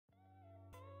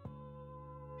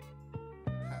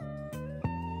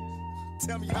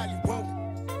Tell me how you want it.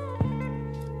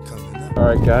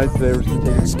 Alright guys, today we're just taking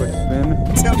a quick spin.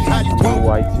 Tell me how you want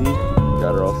YT.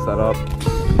 Got her all set up.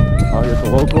 Out here at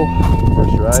the local.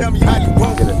 First ride. Tell me how you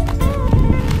want Get it.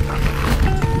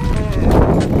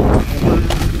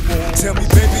 Tell me,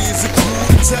 baby, is it cool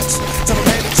to touch? Tell me,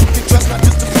 man, that you can trust, not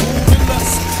just a fool in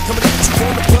lust. Coming at you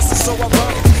on the bus is so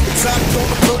ironic. Exotic on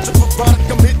the verge of erotic.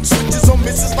 I'm hitting switches on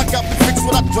misses like I've been fixed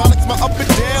with hydraulics. My up and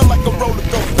down like a roller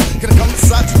coaster. Gonna come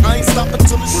inside you, I ain't stopping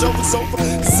till the show is over.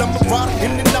 Cause I'm erotic,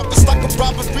 in and out just like a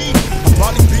robbery. I'm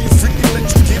probably being freaky, let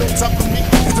you get on top of me.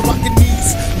 The rockin'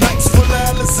 knees, nights full of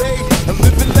Alizé. A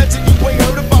living legend, you ain't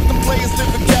heard about them players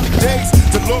living Cali days.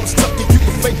 The Lord's tucking, you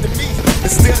can fake to me.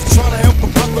 Instead of trying to help a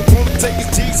brother, wanna take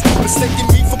his G's. Mistaking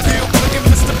me for Bill Clinton,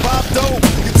 Mr. Bob Dole.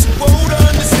 You're too old to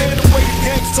understand the way the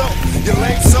game's told. You're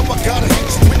lame, so I gotta hit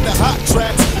you with the hot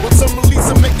tracks. Once I'm released,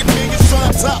 I'm making millions,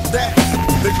 trying to top that.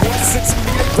 They want to censor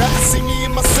me, they'd rather see me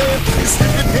in my cell. It's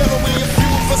living hell, only a few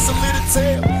of us a little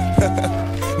tale.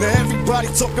 Now everybody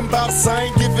talking about us, I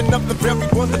ain't giving up to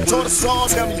everyone that taught us all.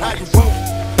 Tell me how you want it.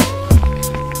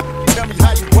 Tell me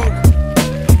how you want it.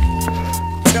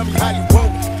 Tell me how you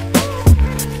want it.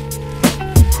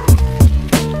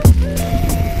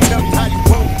 Tell me how you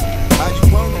want it. How you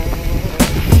want it.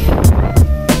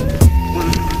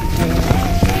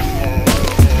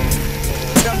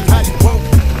 Tell me how you want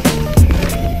it.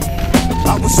 I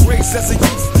was raised as a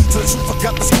youth. To the truth, I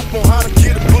got the scoop on how to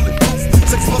get a bulletproof.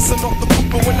 6 bustin' off the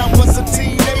pooper when I was a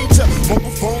teenager.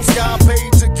 Mobile phone, sky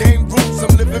pager, game rules,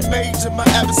 I'm living major. My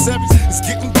adversaries is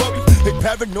getting worried. They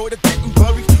paranoid of getting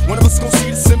buried. One of us gon'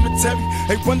 see the cemetery.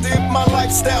 They wonder if my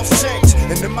lifestyle's changed,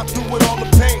 and am I through with all the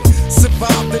pain?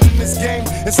 Survived in this game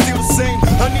and still the same.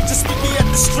 Honey, just meet me at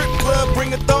the strip club,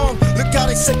 bring a thong. Look how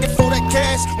they shaking for that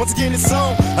cash. Once again, it's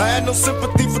on. I had no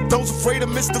sympathy for those afraid of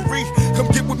mystery.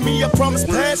 Come get with me, I promise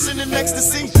passion and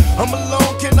ecstasy. I'm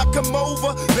alone, can I come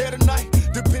over there tonight?